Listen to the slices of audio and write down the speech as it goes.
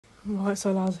Right,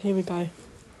 so lads, here we go.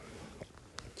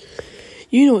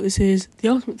 You know what this is. The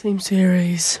Ultimate Team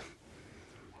series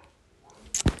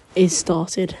is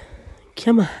started.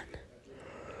 Come on.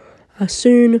 As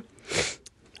soon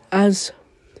as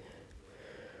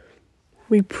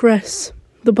we press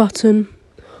the button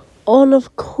on,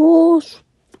 of course.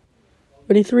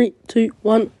 Ready, 3, 2,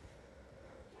 1.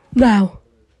 Now.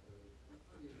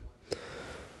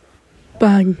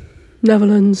 Bang.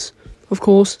 Netherlands, of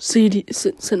course. CD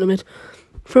centre mid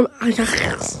from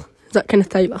Ajax. Is that Kenneth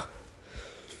Taylor?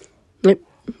 Nope.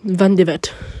 Van de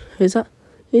Vet. Is that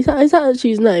actually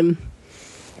his name?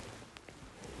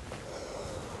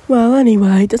 Well,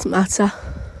 anyway, it doesn't matter.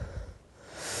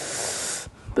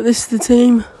 But this is the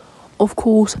team, of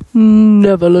course,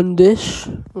 Netherlandish.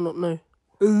 Well, not no.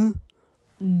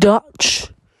 Dutch.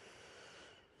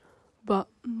 But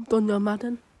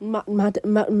Donjan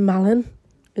Malen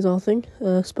is our thing.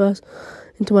 Spurs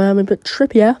into Miami. But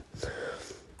Trippier,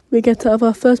 we get to have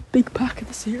our first big pack of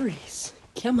the series.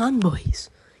 Come on, boys.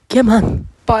 Come on.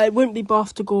 But it wouldn't be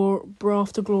Braaf to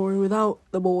glory without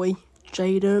the boy,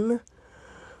 Jayden.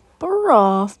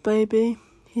 Braaf, baby.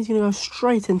 He's going to go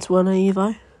straight into an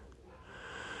Evo.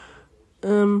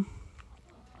 Because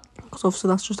obviously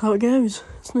that's just how it goes,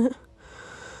 isn't it?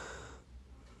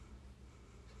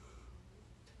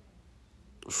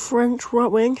 French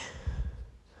right wing.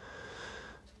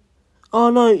 Oh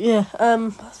no, yeah.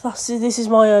 This is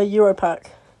my Euro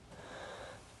pack.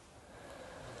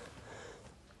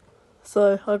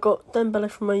 So I got Dembele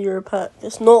from my Euro pack.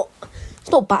 It's not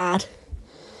bad.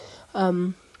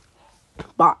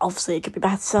 But obviously it could be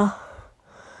better.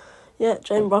 Yeah,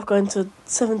 Jayden Braaf going to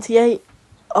 78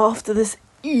 after this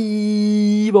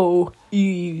evil.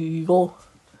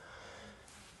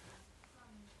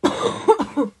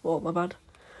 Oh, my bad.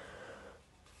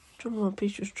 Triple.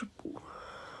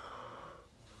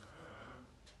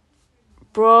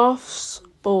 Braafs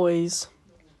boys.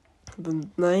 The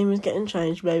name is getting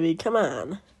changed, baby. Come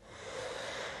on.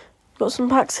 Got some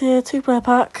packs here. 2-player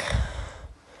pack.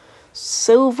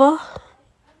 Silver.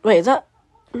 Wait, is that?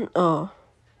 Oh.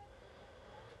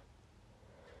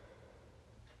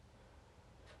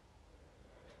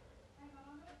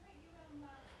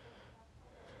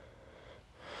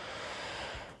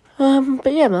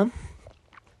 But yeah, man.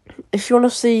 If you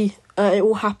want to see it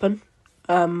all happen,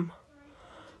 go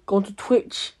on to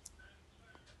Twitch.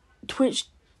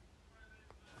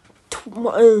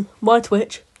 My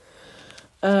Twitch.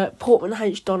 Portman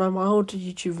H Dono, my old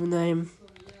YouTube name,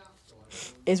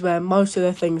 is where most of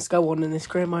their things go on in this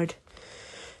career mode.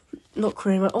 Not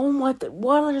career mode. Oh my!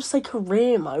 Why did I just say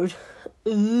career mode?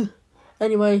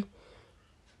 Anyway,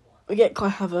 we get Kai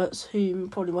Havertz, who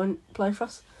probably won't play for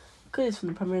us because he's from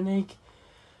the Premier League.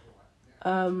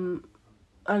 And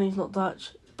he's not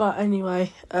Dutch. But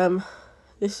anyway,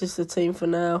 this is the team for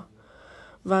now.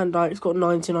 Van Dijk's got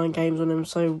 99 games on him,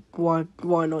 so why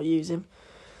not use him?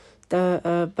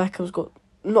 Beckham's got...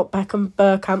 Not Beckham,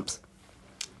 Bergkamp's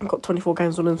got 24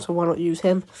 games on him, so why not use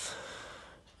him?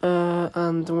 And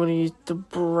I'm going to use the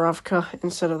Bravka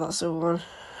instead of that silver one.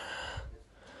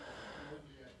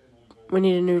 We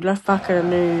need a new left back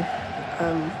and a new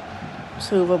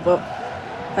silver, but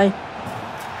hey.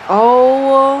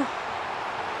 Oh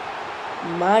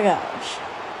my gosh.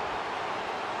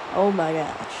 Oh my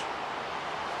gosh.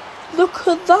 Look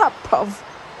at that, bruv.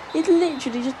 It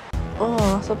literally just... Oh,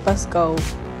 that's the best goal.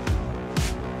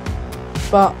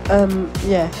 But,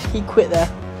 yeah, he quit there.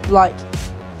 Like,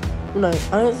 no,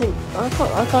 I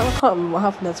can't remember what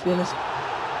happened there, to be honest.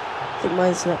 I think my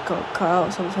internet got cut out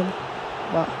or something.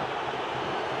 But,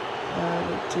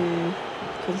 we do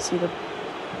concede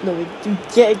we do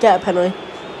get a penalty.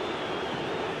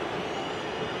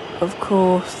 Of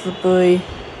course, the boy.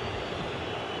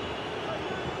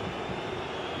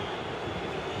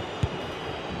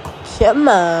 Come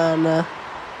on.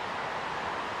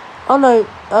 Oh no,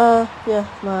 yeah,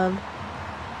 man.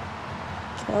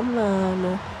 Come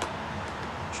on.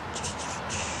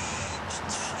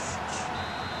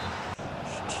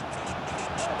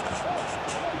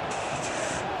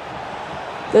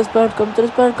 There's Bergkamp.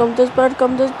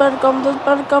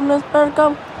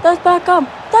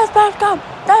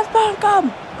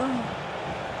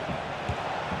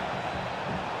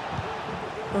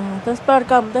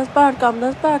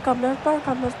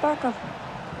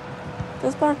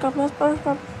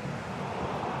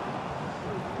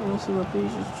 Let's see what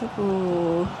piece is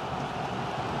triple.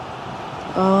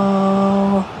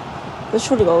 Oh, there's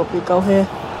surely got to be a goal here.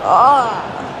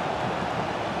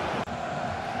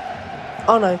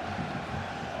 Oh no.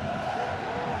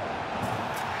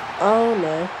 Oh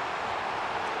no.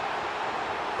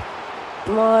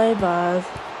 My bad.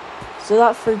 So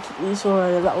that free kick you saw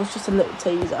earlier, that was just a little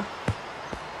teaser.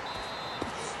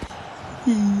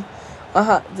 I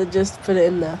had to just put it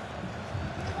in there.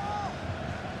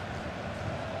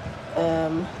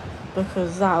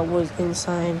 Because that was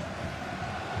insane.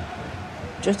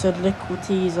 Just a little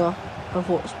teaser of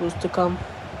what's supposed to come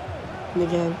in the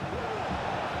game.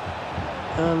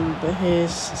 But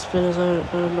here's Spinazzola,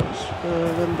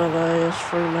 Dembele is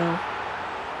 3-0.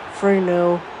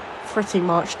 3-0, pretty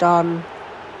much done.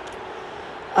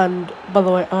 And by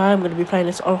the way, I am going to be playing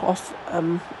this off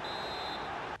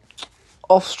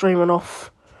stream and off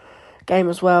game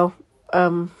as well.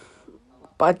 But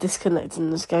I disconnected in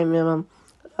this game, yeah,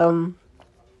 man.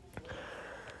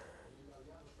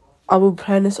 I will be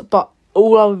playing this, but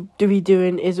all I'll be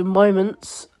doing is in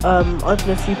moments, open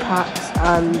a few packs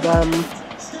and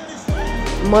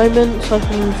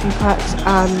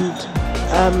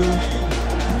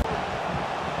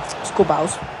score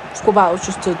battles. Score battles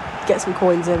just to get some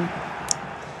coins in,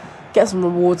 get some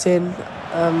rewards in,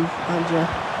 and yeah.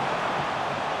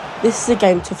 This is a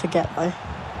game to forget though.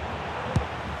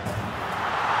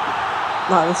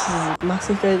 Like, this is a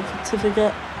massive game to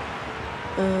forget.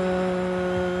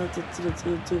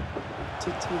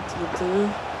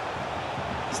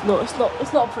 It's not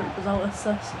a pretty result. It's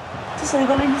just only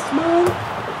got in this man.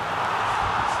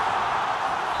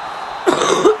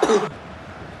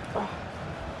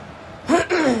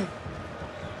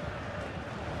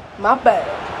 My bad.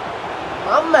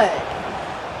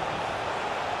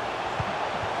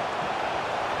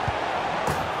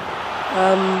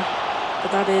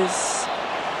 But that is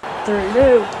 3-2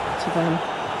 to them.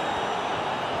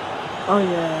 Oh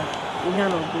yeah,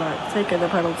 Yano Black taking the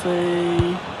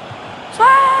penalty.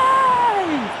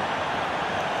 Save!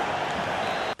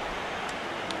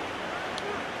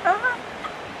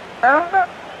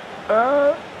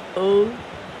 Oh,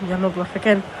 Yano Black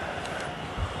again.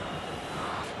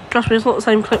 Trust me, it's not the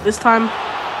same clip this time.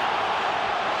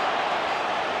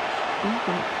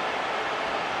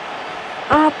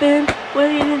 I've been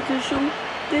waiting to shoot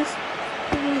this.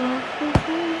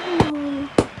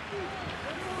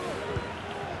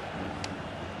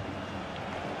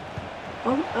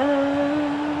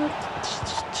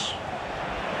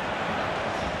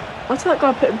 What's that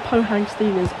guy putting Pohang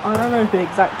Steelers? I don't know who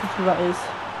exactly that is.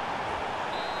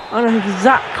 I don't know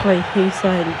exactly who's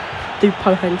saying do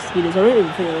Pohang Steelers. I don't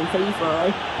even think they're in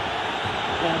FIFA.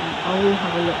 I will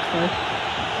have a look though.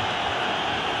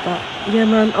 But yeah,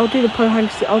 man, I'll do a Pohang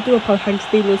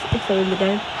Steelers if they're in the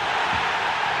game.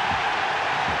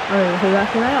 I don't know who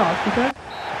actually they are, to be fair.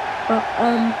 But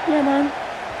yeah, man,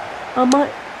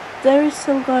 there is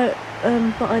some guy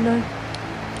that I know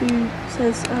who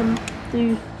says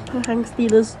do Pohang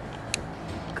Steelers,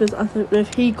 because I don't know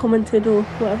if he commented or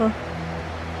whatever.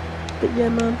 But yeah,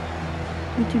 man,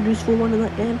 we do lose 4-1 in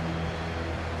that game.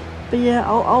 But yeah,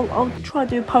 I'll try to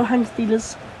do Pohang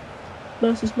Steelers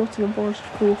versus Nottingham Forest,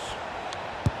 of course.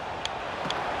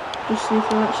 Just see if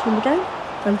they're actually in the game.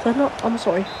 And if they're not, I'm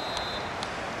sorry.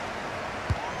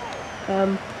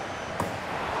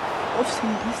 Obviously,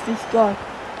 this guy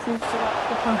seems to like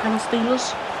the Pohang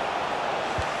Steelers.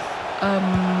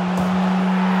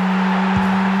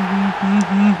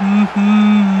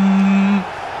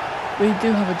 We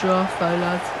do have a draft though,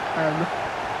 lads.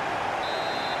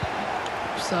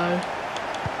 So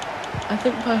I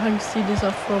think Pohang Steelers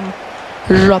are from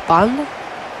Japan or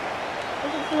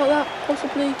something like that,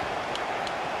 possibly.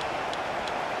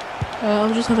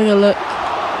 I'm just having a look.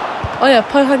 Oh yeah,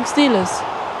 Pohang Steelers.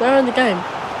 They're in the game.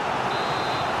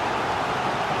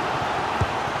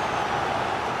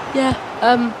 Yeah.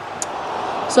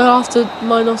 So after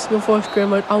my Nottingham Forest career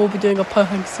mode, I will be doing a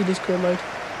Pohang Steelers career mode.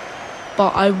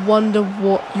 But I wonder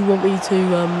what you want me to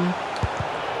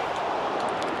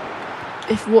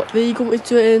what league you want me to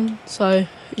do it in. So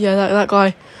yeah, that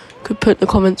guy could put in the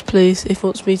comments, please, if he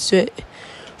wants me to do it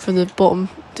from the bottom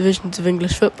divisions of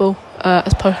English football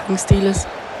as Pohang Steelers.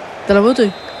 Then I will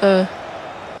do.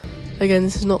 Again,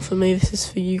 this is not for me. This is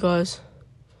for you guys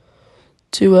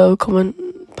to comment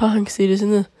Pohang Steelers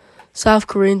in the South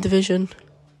Korean division.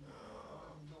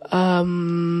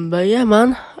 But yeah,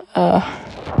 man.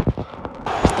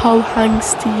 Pohang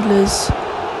Steelers.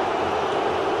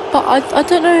 But I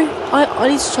don't know. I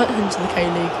need to try him to the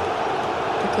K-League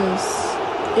because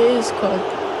it is quite a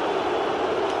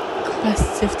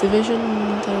competitive division.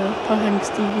 And Pohang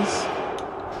Steelers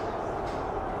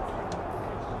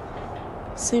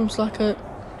seems like a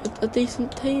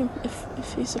decent team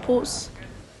if he supports.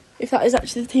 If that is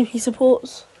actually the team he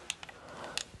supports.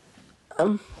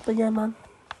 But yeah, man.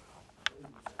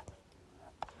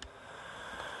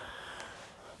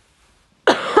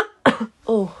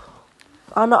 Oh,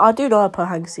 know, I do know a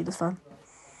Pohang Steelers fan.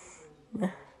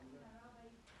 Yeah.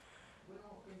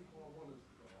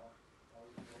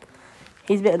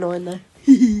 He's a bit annoying though.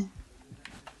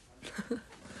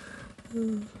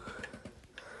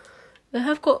 They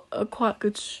have got a quite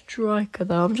good striker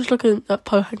though. I'm just looking at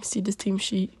Pohang Steelers team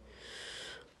sheet.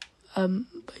 But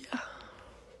yeah.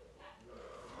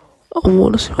 I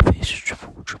want to see my piece. Triple.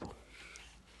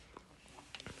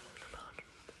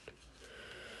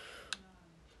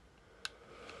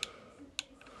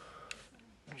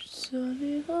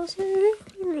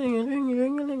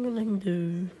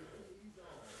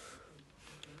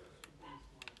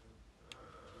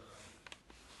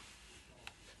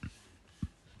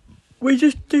 We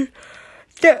just do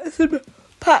get some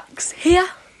packs here.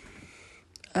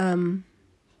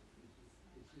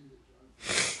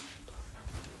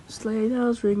 Sleigh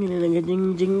bells ringing and a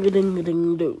ding ding ding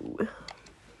ding do.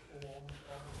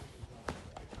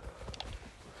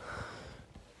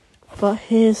 But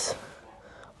here's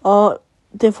our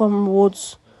Div 1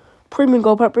 rewards. Premium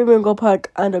gold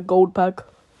pack, and a gold pack.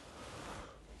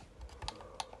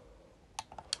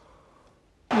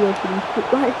 Right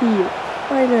here,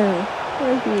 right now,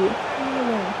 right here, right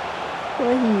now,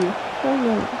 right here, right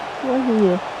now, right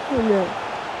here, right now.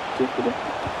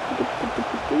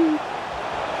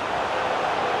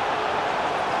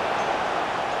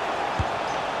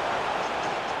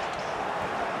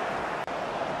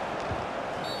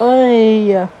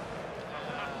 Hey.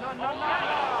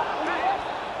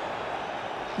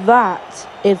 That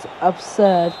is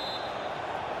absurd.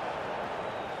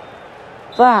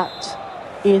 That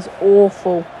is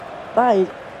awful. That is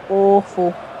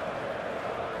awful.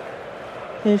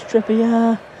 Here's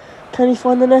Trippier. Can he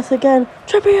find the net again?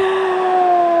 Trippier!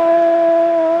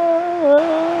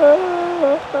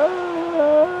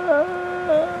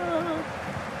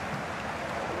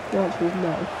 The answer is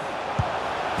no.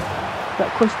 That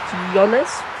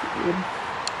Christianis.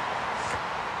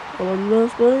 On the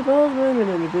sleigh bells ringing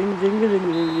and a ding ding ding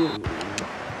ding ding.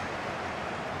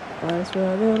 I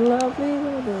swear they're lovely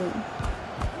weather.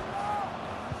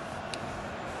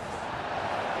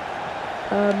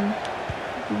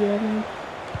 Yeah, man.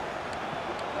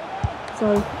 So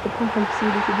the Pohang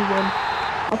Steelers will be one.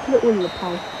 I'll put it all in the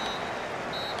poll.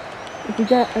 If we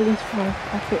get at least 5,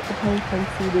 I'll put the Pohang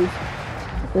Steelers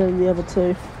and the other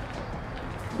 2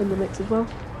 in the mix as well.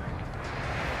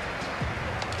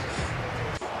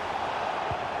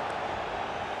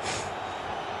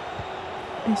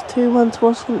 It's 2-1 to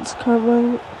us since current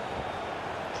moment.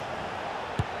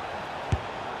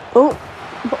 Oh,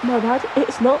 my bad.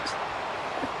 It's not.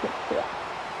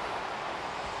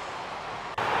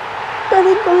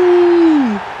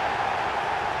 Bellingley!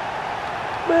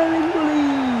 Bellingley!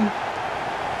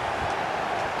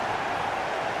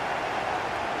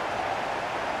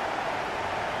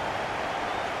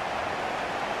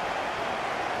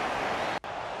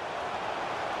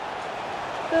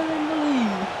 Bellingley!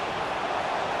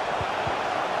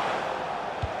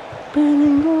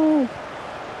 Bellingham.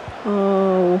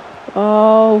 Oh.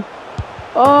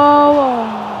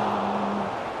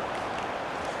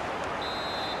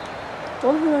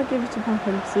 One thing I give it to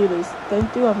Pohang Steelers, they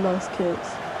do have nice kits.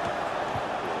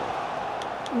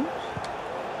 Oops.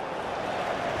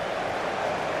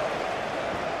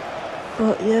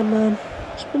 But yeah, man,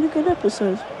 it's been a good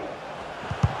episode.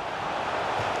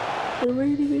 It's been a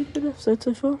really good episode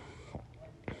so far.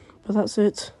 But that's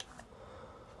it.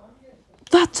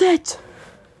 That's it!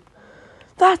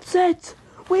 That's it!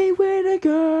 We win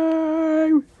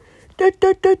again!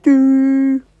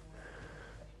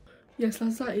 Yes,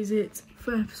 lads, that is it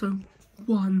for episode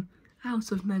 1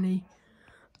 out of many.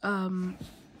 Yeah,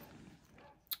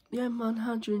 man,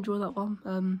 how'd you enjoy that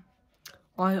one?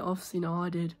 I obviously know I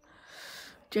did.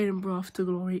 Jayden Braaf to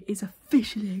glory is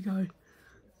officially a go.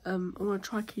 I'm going to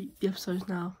try to keep the episodes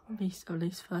now at least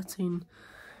 13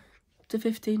 to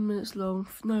 15 minutes long.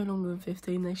 No longer than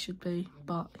 15 they should be.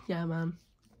 But yeah, man.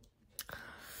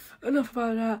 Enough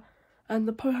about that. And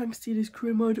the Pohang Steelers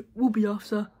career mode will be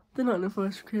after the Nightmare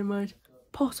Forest career mode.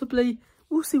 Possibly.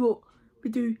 We'll see what we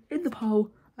do in the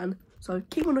poll. And so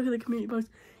keep on looking at the community post.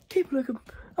 Keep a look at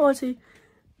OIT.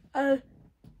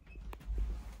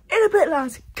 In a bit,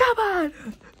 lads. Come on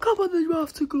the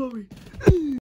Braafs to glory.